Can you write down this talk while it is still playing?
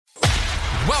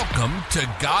Welcome to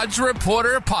God's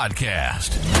Reporter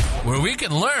Podcast, where we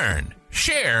can learn,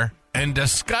 share, and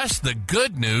discuss the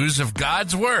good news of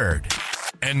God's Word.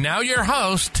 And now your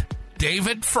host,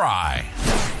 David Fry.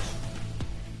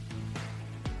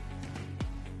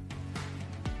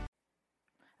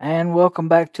 And welcome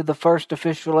back to the first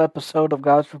official episode of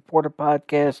God's Reporter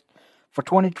Podcast for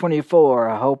 2024.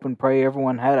 I hope and pray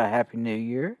everyone had a Happy New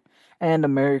Year and a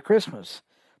Merry Christmas.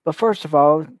 But first of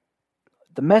all,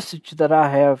 the message that I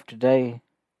have today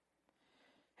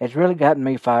has really gotten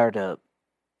me fired up.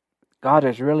 God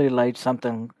has really laid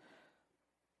something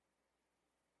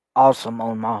awesome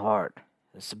on my heart.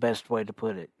 That's the best way to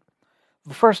put it.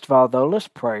 But first of all, though, let's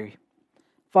pray.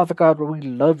 Father God, we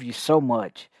love you so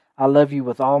much. I love you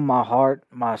with all my heart,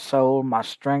 my soul, my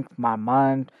strength, my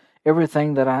mind,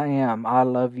 everything that I am. I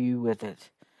love you with it.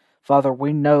 Father,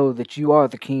 we know that you are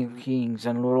the King of Kings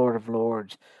and Lord of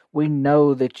Lords. We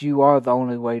know that you are the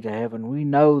only way to heaven. We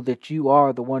know that you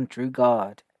are the one true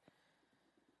God.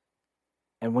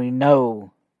 And we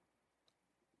know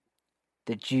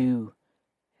that you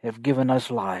have given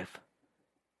us life.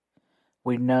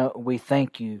 We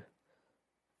thank you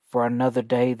for another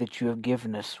day that you have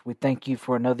given us. We thank you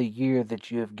for another year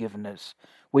that you have given us.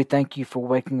 We thank you for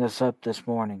waking us up this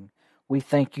morning. We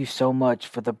thank you so much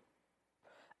for the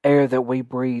air that we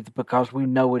breathe, because we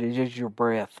know it is your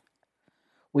breath.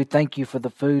 We thank you for the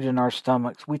food in our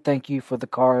stomachs. We thank you for the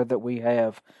car that we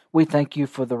have. We thank you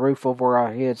for the roof over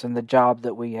our heads and the job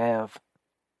that we have.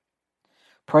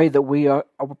 Pray that we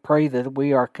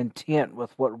are content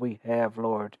with what we have,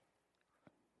 Lord.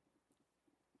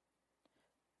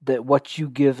 That what you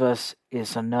give us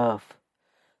is enough.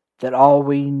 That all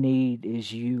we need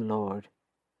is you, Lord.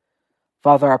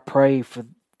 Father, I pray for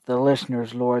the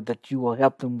listeners, Lord, that you will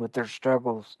help them with their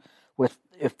struggles, with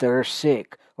if they're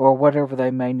sick or whatever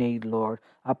they may need, Lord.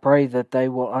 I pray that they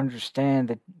will understand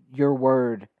that your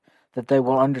word, that they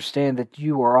will understand that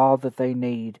you are all that they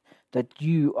need, that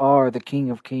you are the King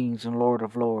of Kings and Lord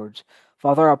of Lords.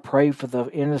 Father, I pray for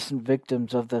the innocent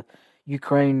victims of the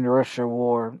Ukraine-Russia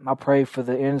war. I pray for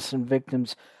the innocent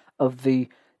victims of the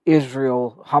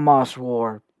Israel-Hamas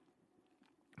war,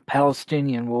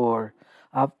 Palestinian war.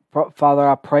 Father,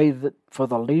 I pray that for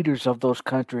the leaders of those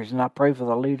countries, and I pray for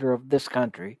the leader of this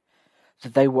country,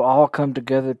 that they will all come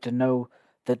together to know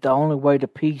that the only way to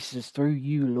peace is through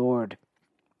you, Lord.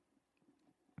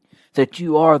 That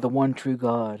you are the one true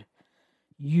God.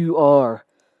 You are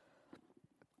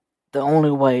the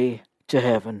only way to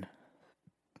heaven.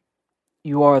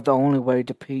 You are the only way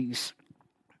to peace.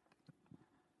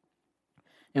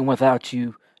 And without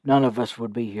you, none of us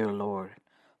would be here, Lord.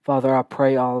 Father, I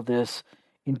pray all this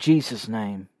in Jesus'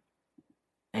 name.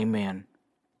 Amen.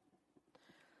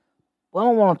 Well,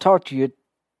 I want to talk to you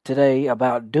today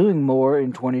about doing more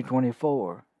in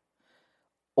 2024.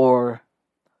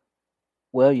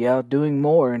 Doing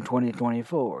more in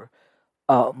 2024.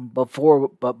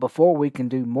 But before we can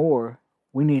do more,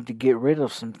 we need to get rid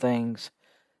of some things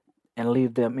and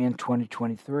leave them in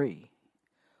 2023.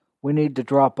 We need to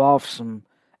drop off some,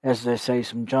 as they say,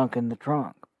 some junk in the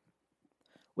trunk.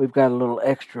 We've got a little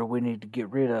extra we need to get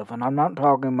rid of. And I'm not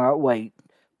talking about weight,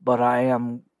 but I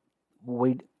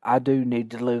do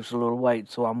need to lose a little weight,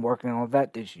 so I'm working on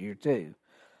that this year too.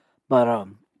 But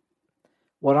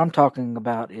what I'm talking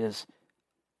about is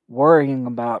worrying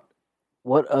about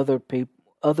what other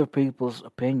people's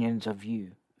opinions of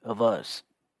you, of us.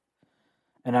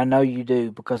 And I know you do,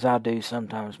 because I do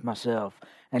sometimes myself.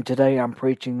 And today I'm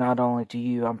preaching not only to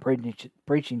you, I'm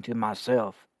preaching to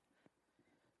myself.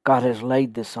 God has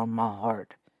laid this on my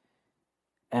heart,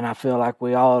 and I feel like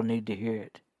we all need to hear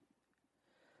it.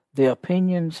 The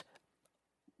opinions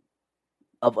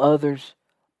of others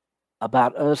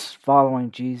about us following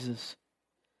Jesus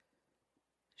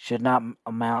should not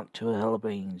amount to a hill of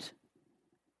beans.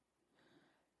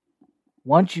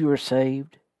 Once you are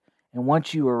saved, and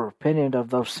once you are repentant of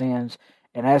those sins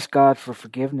and ask God for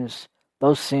forgiveness,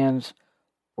 those sins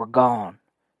were gone.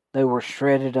 They were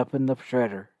shredded up in the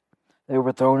shredder. They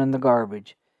were thrown in the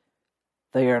garbage.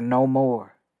 They are no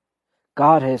more.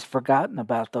 God has forgotten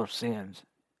about those sins.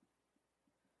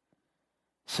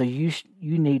 So you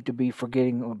need to be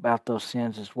forgetting about those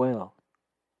sins as well.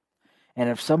 And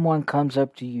if someone comes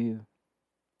up to you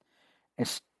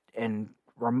and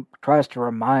tries to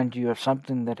remind you of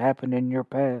something that happened in your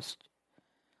past,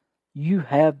 you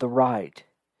have the right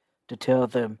to tell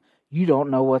them you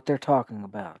don't know what they're talking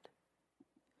about.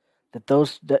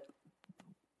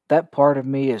 That part of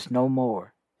me is no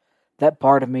more. That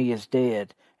part of me is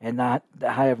dead, and I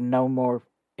have no more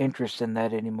interest in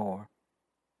that anymore.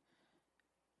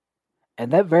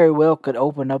 And that very well could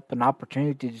open up an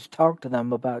opportunity to talk to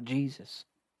them about Jesus.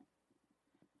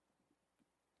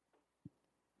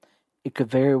 It could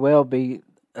very well be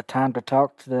a time to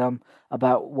talk to them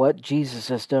about what Jesus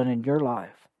has done in your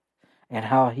life and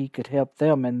how he could help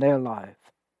them in their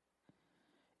life.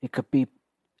 It could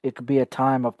be a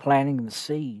time of planting the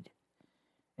seed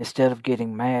instead of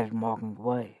getting mad and walking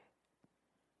away.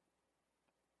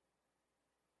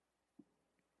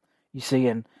 You see,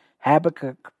 in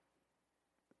Habakuk,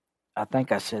 I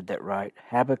think I said that right,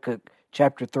 Habakuk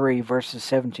chapter 3, verses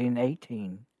 17 and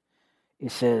 18,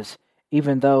 it says,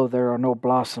 "Even though there are no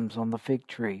blossoms on the fig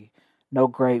tree, no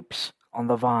grapes on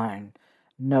the vine,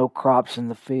 no crops in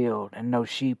the field, and no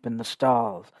sheep in the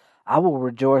stalls, I will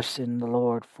rejoice in the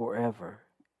Lord forever."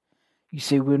 You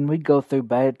see, when we go through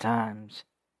bad times,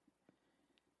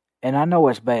 and I know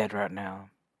it's bad right now,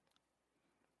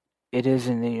 it is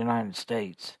in the United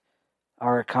States.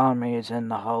 Our economy is in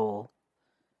the hole.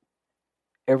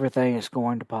 Everything is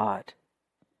going to pot.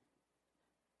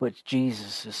 But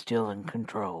Jesus is still in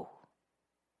control.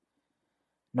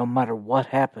 No matter what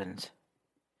happens,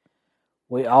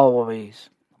 we always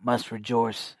must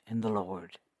rejoice in the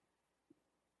Lord.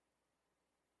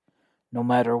 No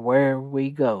matter where we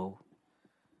go,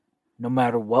 no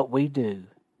matter what we do,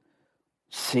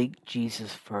 seek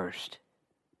Jesus first.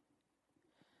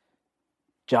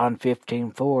 John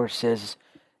 15:4 says,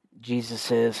 Jesus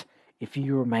says, "If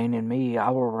you remain in me, I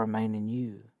will remain in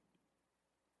you."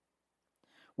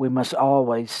 We must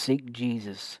always seek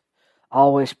Jesus,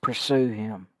 always pursue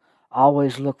him,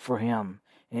 always look for him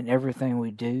in everything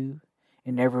we do,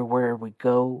 in everywhere we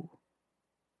go,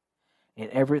 in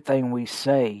everything we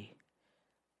say.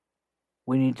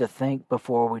 We need to think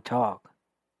before we talk.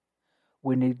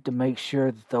 We need to make sure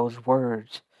that those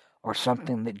words are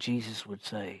something that Jesus would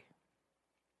say.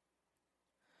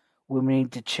 We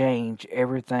need to change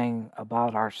everything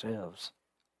about ourselves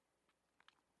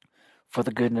for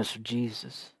the goodness of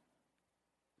Jesus.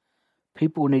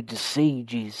 People need to see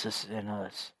Jesus in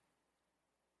us.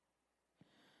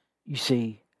 You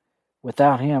see,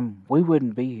 without him, we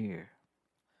wouldn't be here.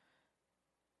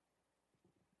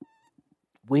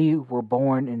 We were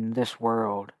born in this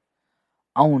world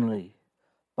only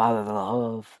by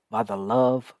the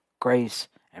love, grace,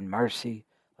 and mercy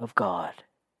of God.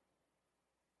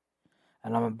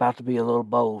 And I'm about to be a little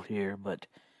bold here, but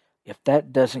if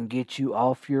that doesn't get you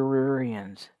off your rear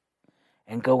ends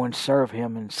and go and serve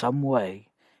him in some way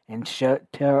and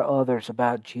tell others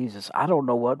about Jesus, I don't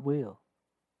know what will.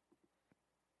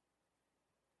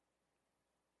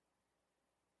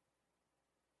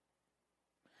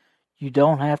 You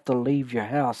don't have to leave your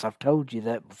house. I've told you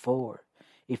that before.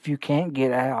 If you can't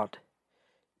get out,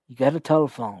 you got a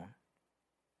telephone.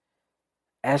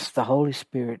 Ask the Holy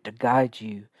Spirit to guide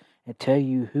you and tell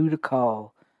you who to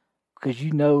call, because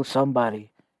you know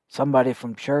somebody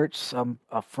from church,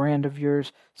 a friend of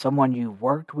yours, someone you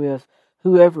worked with,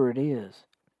 whoever it is.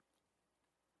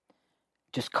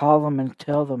 Just call them and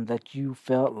tell them that you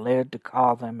felt led to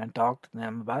call them and talk to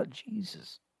them about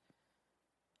Jesus.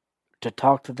 To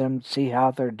talk to them, see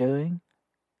how they're doing.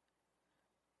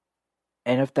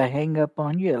 And if they hang up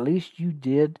on you, at least you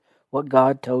did what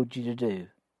God told you to do.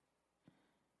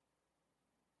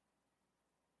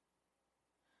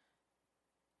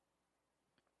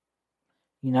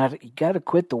 You got to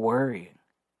quit the worrying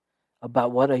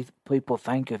about what people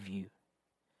think of you.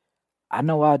 I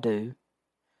know I do.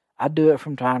 I do it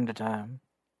from time to time.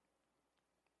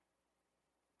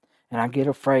 And I get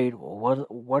afraid, well,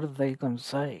 what are they going to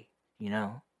say, you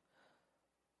know?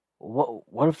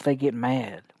 What if they get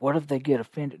mad? What if they get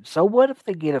offended? So what if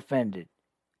they get offended?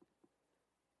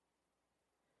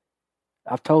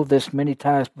 I've told this many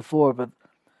times before, but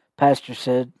Pastor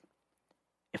said,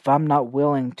 if I'm not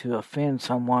willing to offend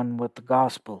someone with the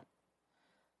gospel,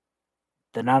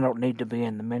 then I don't need to be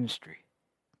in the ministry.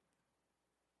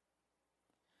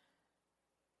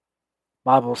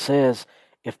 Bible says,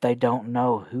 if they don't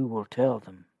know, who will tell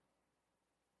them?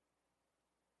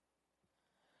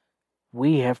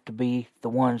 We have to be the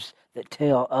ones that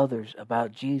tell others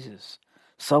about Jesus.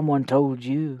 Someone told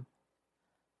you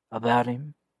about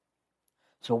him,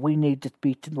 so we need to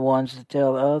be the ones that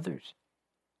tell others.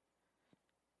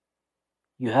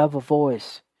 You have a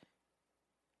voice.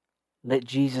 Let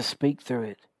Jesus speak through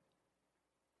it.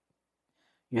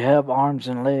 You have arms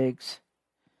and legs.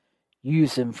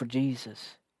 Use them for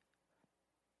Jesus.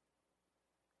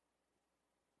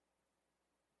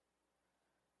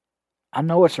 I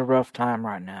know it's a rough time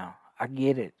right now. I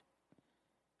get it.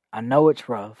 I know it's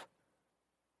rough.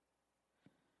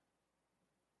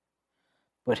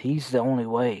 But he's the only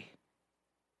way.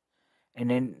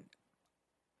 And in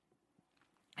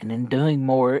doing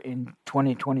more in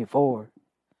 2024,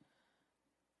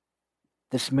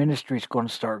 this ministry is going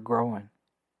to start growing.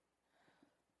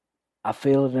 I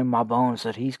feel it in my bones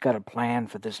that He's got a plan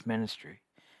for this ministry,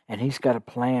 and He's got a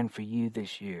plan for you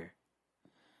this year.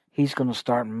 He's going to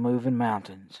start moving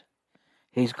mountains.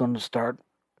 He's going to start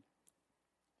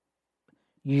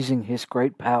using His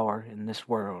great power in this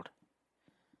world.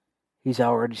 He's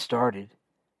already started.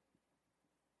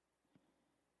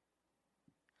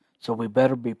 So we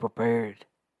better be prepared.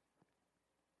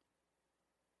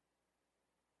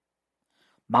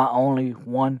 My only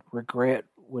one regret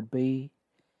would be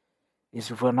is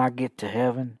when I get to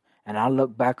heaven and I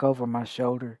look back over my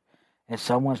shoulder and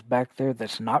someone's back there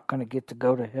that's not going to get to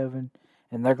go to heaven,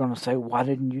 and they're going to say, "Why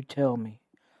didn't you tell me?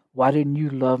 Why didn't you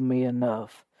love me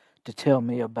enough to tell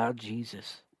me about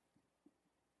Jesus?"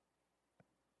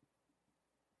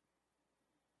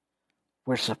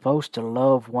 We're supposed to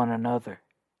love one another.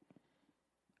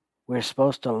 We're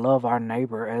supposed to love our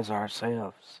neighbor as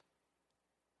ourselves.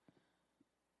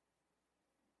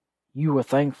 You were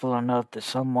thankful enough that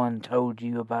someone told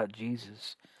you about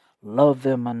Jesus. Love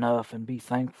them enough and be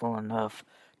thankful enough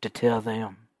to tell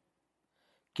them.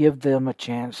 Give them a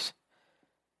chance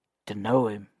to know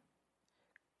Him.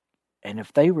 And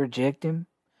if they reject Him,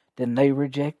 then they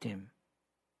reject Him.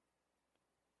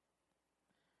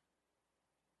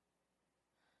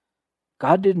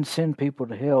 God didn't send people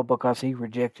to hell because He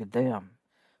rejected them.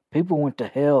 People went to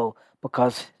hell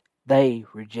because they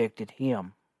rejected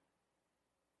Him.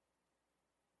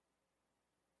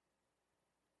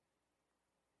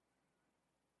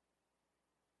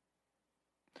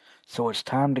 So it's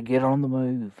time to get on the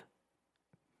move.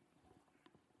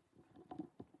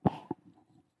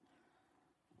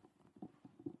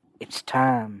 It's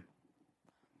time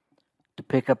to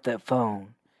pick up that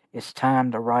phone. It's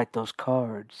time to write those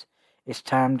cards. It's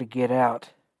time to get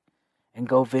out and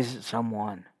go visit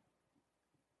someone.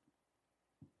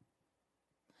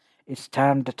 It's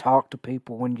time to talk to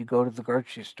people when you go to the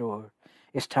grocery store.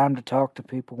 It's time to talk to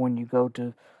people when you go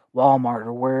to Walmart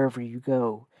or wherever you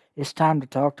go. It's time to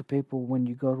talk to people when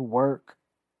you go to work.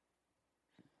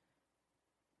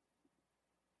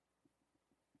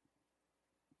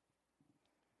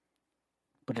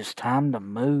 But it's time to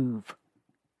move.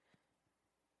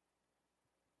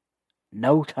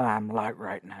 No time like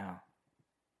right now.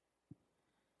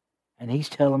 And He's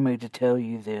telling me to tell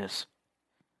you this.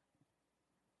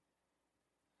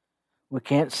 We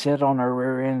can't sit on our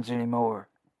rear ends anymore.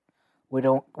 We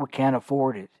can't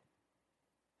afford it.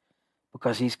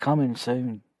 Because He's coming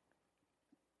soon.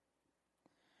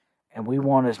 And we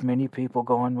want as many people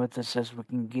going with us as we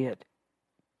can get.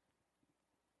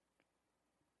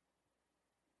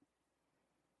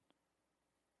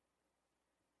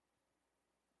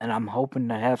 And I'm hoping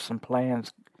to have some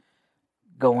plans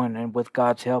going, and with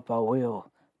God's help I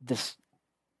will, this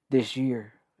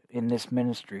year in this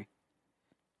ministry.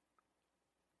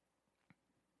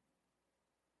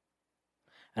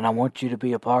 And I want you to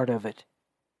be a part of it.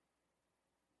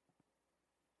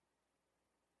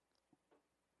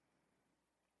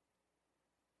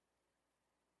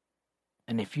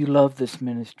 And if you love this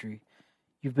ministry,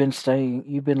 you've been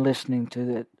listening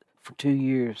to it for 2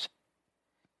 years.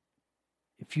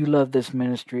 If you love this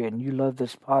ministry and you love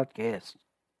this podcast,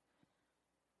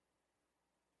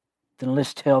 then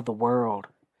let's tell the world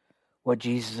what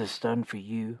Jesus has done for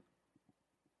you.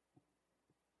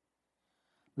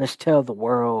 Let's tell the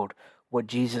world what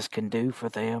Jesus can do for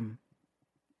them.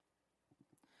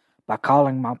 By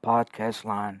calling my podcast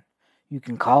line, you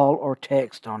can call or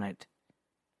text on it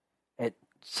at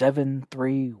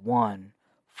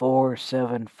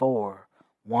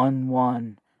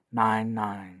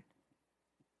 731-474-1199.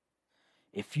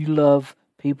 If you love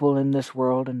people in this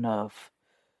world enough,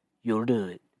 you'll do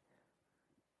it.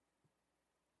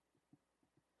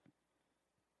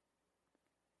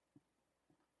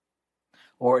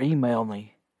 Or email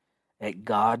me at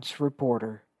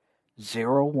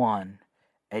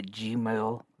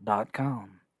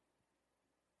godsreporter01@gmail.com.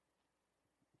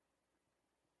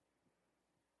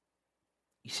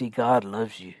 You see, God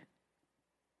loves you.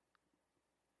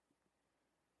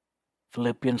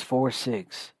 Philippians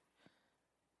 4:6.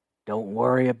 Don't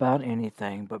worry about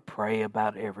anything, but pray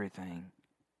about everything.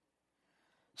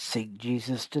 Seek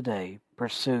Jesus today.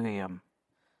 Pursue Him.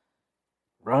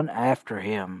 Run after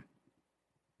Him.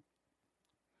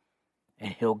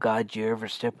 And He'll guide you every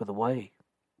step of the way.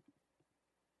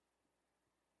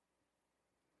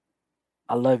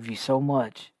 I love you so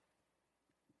much.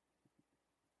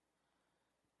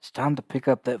 It's time to pick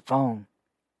up that phone.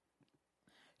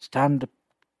 It's time to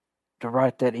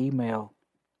write that email.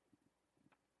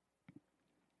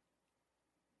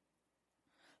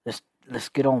 Let's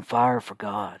get on fire for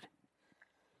God.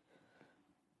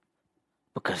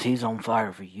 Because He's on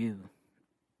fire for you.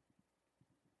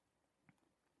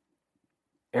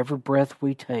 Every breath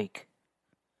we take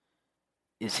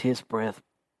is His breath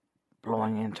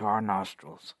blowing into our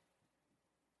nostrils.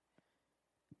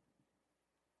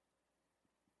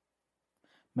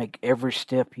 Make every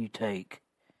step you take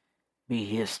be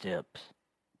His steps.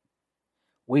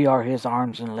 We are His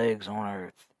arms and legs on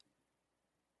earth.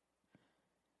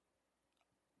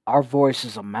 Our voice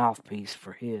is a mouthpiece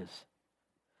for His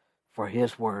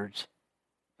words.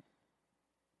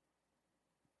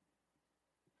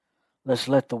 Let's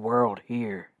let the world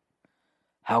hear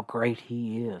how great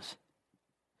He is.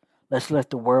 Let's let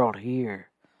the world hear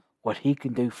what He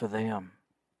can do for them.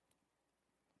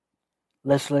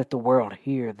 Let's let the world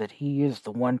hear that He is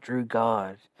the one true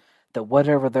God, that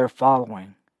whatever they're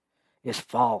following is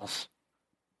false,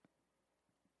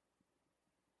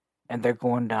 and they're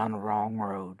going down the wrong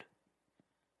road.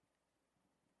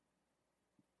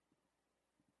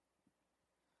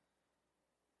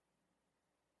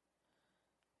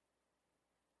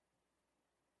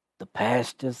 The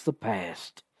past is the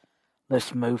past.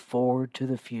 Let's move forward to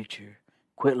the future.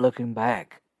 Quit looking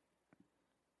back.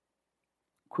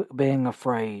 Quit being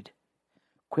afraid.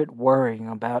 Quit worrying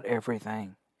about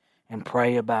everything and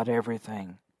pray about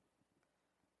everything.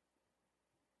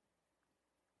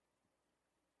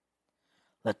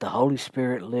 Let the Holy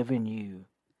Spirit live in you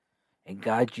and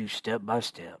guide you step by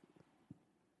step.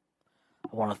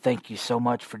 I want to thank you so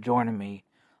much for joining me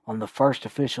on the first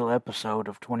official episode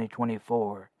of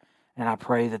 2024, and I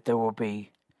pray that there will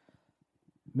be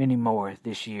many more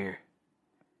this year.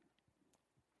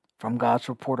 From God's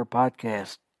Reporter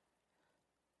Podcast,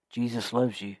 Jesus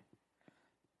loves you,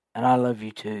 and I love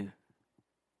you too.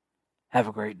 Have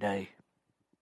a great day.